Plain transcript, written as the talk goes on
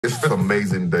It's an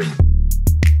amazing day.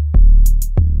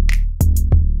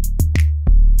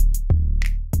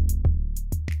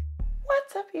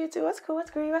 What's up, YouTube? What's cool?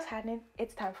 What's great? What's happening?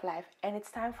 It's time for life, and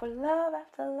it's time for love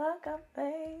after lockup,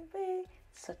 baby.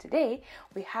 So today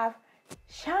we have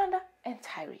Chanda and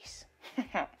TYRICE.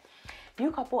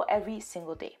 New couple every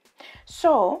single day.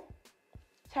 So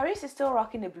TYRICE is still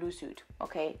rocking the blue suit.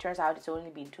 Okay, turns out it's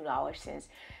only been 2 hours since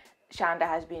Chanda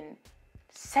has been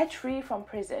set free from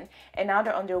prison, and now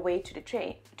they're on their way to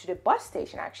the bus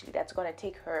station, actually, that's going to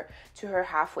take her to her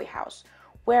halfway house,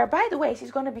 where, by the way,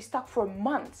 she's going to be stuck for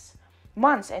months,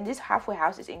 and this halfway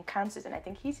house is in Kansas, and I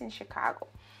think he's in Chicago.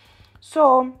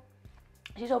 So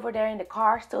she's over there in the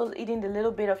car, still eating the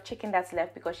little bit of chicken that's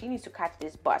left because she needs to catch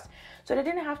this bus. So they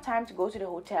didn't have time to go to the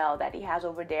hotel that he has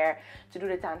over there to do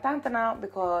the tantantana,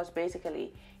 because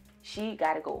basically she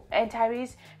gotta go. And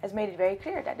TYRICE has made it very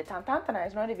clear that the tantantana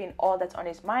is not even all that's on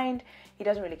his mind. He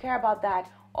doesn't really care about that.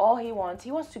 All he wants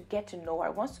to get to know her,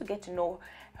 wants to get to know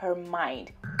her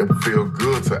mind. It feels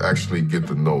good to actually get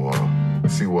to know her,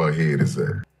 see where her head is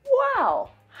at.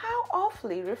 Wow, how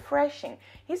awfully refreshing.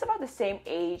 He's about the same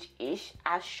age-ish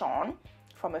as Sean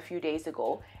from a few days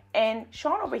ago. And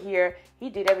Sean over here,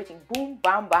 he did everything boom,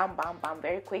 bam, bam, bam, bam,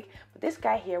 very quick. But this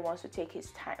guy here wants to take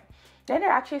his time. Then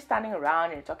they're actually standing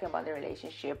around and talking about the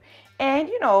relationship. And,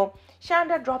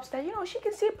 Chanda drops that, she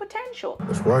can see potential.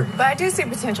 That's right. But I do see a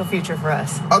potential future for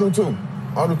us. I do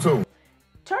too.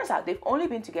 Turns out they've only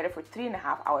been together for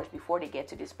 3.5 hours before they get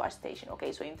to this bus station.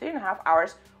 Okay, so in 3.5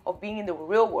 hours of being in the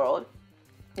real world,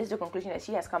 this is the conclusion that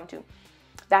she has come to,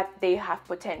 that they have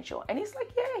potential. And he's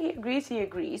like, yeah, he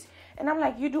agrees. And I'm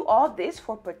like, you do all this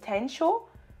for potential?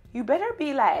 You better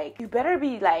be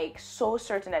like so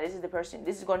certain that this is the person,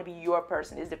 this is going to be your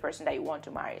person, this is the person that you want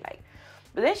to marry.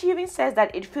 But then she even says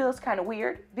that it feels kind of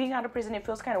weird. Being out of prison, it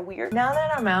feels kind of weird. Now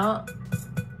that I'm out,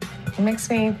 it makes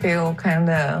me feel kind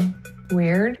of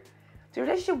weird. The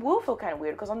relationship will feel kind of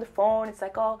weird because on the phone, it's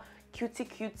like all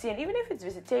cutesy. And even if it's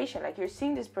visitation, like you're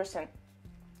seeing this person,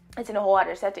 it's in a whole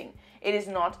other setting. It is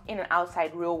not in an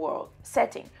outside real world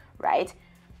setting, right?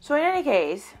 So in any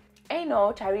case, I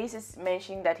know TYRICE is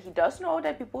mentioning that he does know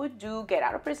that people do get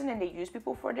out of prison and they use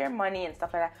people for their money and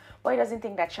stuff like that, but he doesn't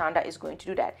think that Chanda is going to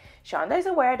do that. Chanda is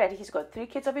aware that he's got 3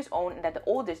 kids of his own and that the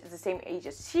oldest is the same age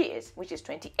as she is, which is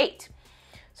 28.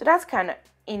 So that's kind of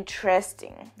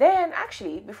interesting. Then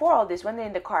actually, before all this, when they're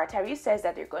in the car, TYRICE says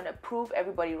that they're going to prove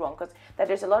everybody wrong, because that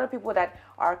there's a lot of people that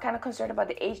are kind of concerned about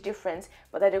the age difference,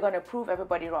 but that they're going to prove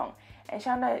everybody wrong. And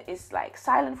Chanda is like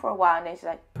silent for a while, and then she's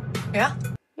like, Yeah?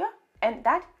 Yeah. And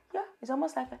that, yeah, is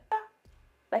almost like a yeah,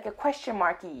 like a question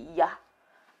marky, yeah.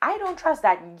 I don't trust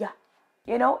that, yeah.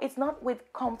 It's not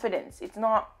with confidence. It's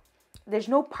not, there's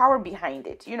no power behind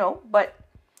it, but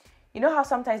you know how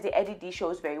sometimes they edit these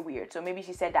shows very weird. So maybe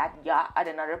she said that yeah at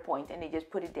another point and they just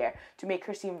put it there to make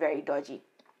her seem very dodgy.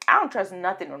 I don't trust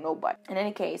nothing or nobody. In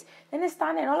any case, then they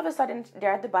stand and all of a sudden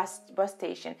they're at the bus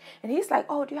station. And he's like,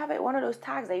 oh, do you have one of those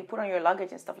tags that you put on your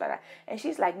luggage and stuff like that? And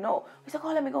she's like, no. He's like,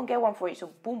 oh, let me go and get one for you.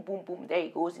 So boom, boom, boom. There he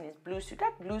goes in his blue suit.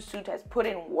 That blue suit has put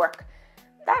in work.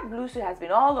 That blue suit has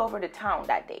been all over the town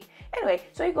that day. Anyway,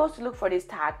 so he goes to look for this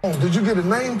tag. Oh, did you get a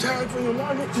name tag for your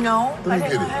luggage? No, I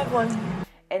didn't know I had one.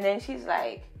 And then she's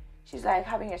like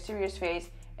having a serious face.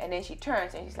 And then she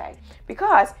turns and she's like,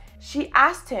 because she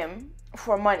asked him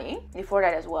for money before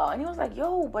that as well. And he was like,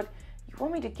 yo, but you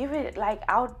want me to give it like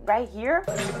out right here?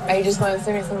 Are you just going to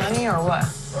send me some money or what?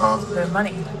 The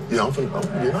money. Yeah, I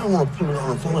don't want to put it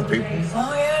on in front of people.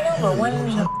 Oh, yeah, I know, but when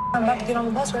I'm about to get on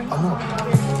the bus, right? I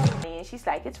know. And she's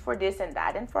like, it's for this and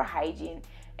that and for hygiene.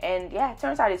 And yeah, it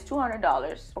turns out it's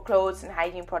 $200 for clothes and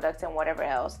hygiene products and whatever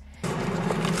else.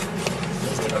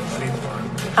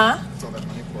 Huh?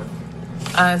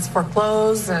 It's for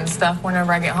clothes and stuff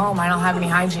whenever I get home. I don't have any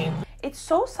hygiene. It's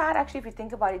so sad, actually, if you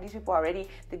think about it. These people already,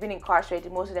 they've been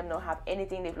incarcerated. Most of them don't have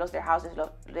anything. They've lost their houses.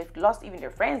 They've lost even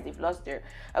their friends. They've lost their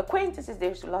acquaintances.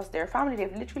 They've lost their family.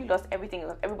 They've literally lost everything.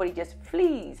 Everybody just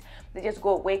flees. They just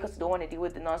go away because they don't want to deal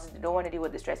with the nonsense. They don't want to deal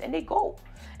with the stress. And they go.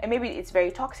 And maybe it's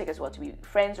very toxic as well to be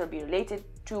friends or be related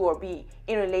to or be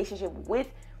in a relationship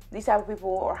with these type of people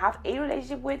or have a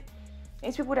relationship with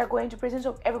these people that go into prison.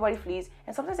 So everybody flees.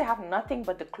 And sometimes they have nothing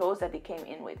but the clothes that they came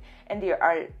in with. And they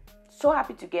are so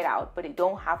happy to get out, but they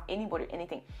don't have anybody or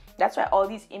anything. That's why all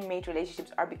these inmate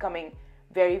relationships are becoming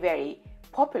very, very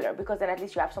popular, because then at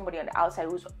least you have somebody on the outside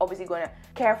who's obviously going to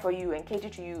care for you and cater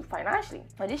to you financially.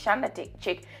 Now this Chanda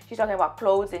chick, she's talking about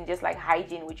clothes and just like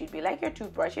hygiene, which would be like your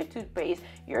toothbrush, your toothpaste,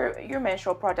 your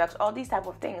menstrual products, all these type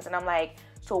of things. And I'm like,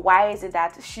 so why is it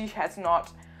that she has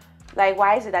not, like,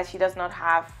 why is it that she does not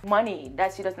have money,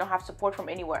 that she does not have support from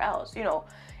anywhere else?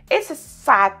 it's a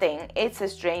sad thing. It's a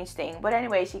strange thing. But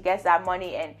anyway, she gets that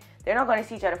money and they're not going to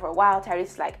see each other for a while.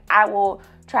 TYRICE is like, I will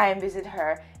try and visit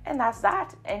her. And that's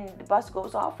that. And the bus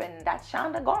goes off and that's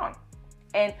Chanda gone.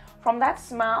 And from that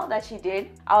smile that she did,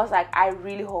 I was like, I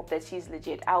really hope that she's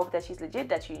legit. I hope that she's legit,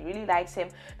 that she really likes him,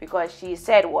 because she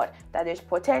said what? That there's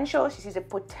potential. She sees a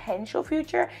potential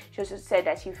future. She also said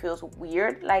that she feels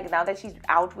weird. Like now that she's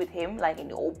out with him, like in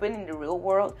the open, in the real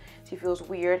world, she feels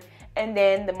weird. And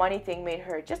then the money thing made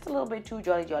her just a little bit too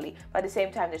jolly. But at the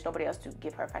same time, there's nobody else to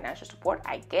give her financial support,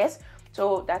 I guess.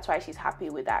 So that's why she's happy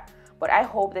with that. But I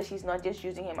hope that she's not just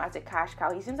using him as a cash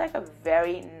cow. He seems like a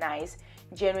very nice,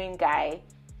 genuine guy.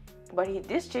 But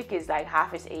this chick is like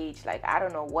half his age. Like, I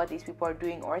don't know what these people are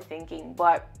doing or thinking.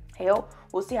 But, hell,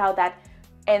 we'll see how that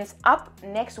ends up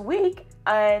next week.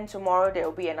 And tomorrow there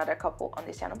will be another couple on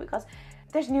this channel, because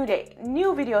there's new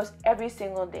videos every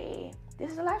single day.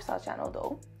 This is a lifestyle channel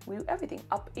though. We do everything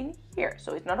up in here.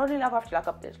 So it's not only Love After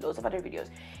Lockup, there's loads of other videos.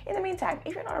 In the meantime,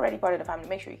 if you're not already part of the family,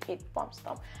 make sure you hit thumbs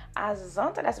up as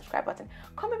on to that subscribe button.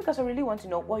 Comment, because I really want to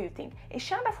know what you think. Is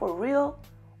Chanda for real,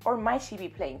 or might she be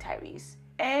playing TYRICE?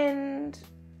 And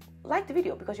like the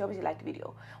video, because you obviously like the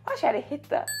video. Why should I hit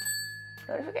the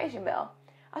notification bell?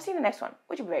 I'll see you in the next one,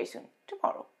 which will be very soon,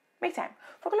 tomorrow. Make time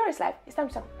for glorious life. It's time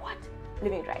to start what?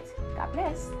 Living it right. God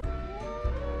bless.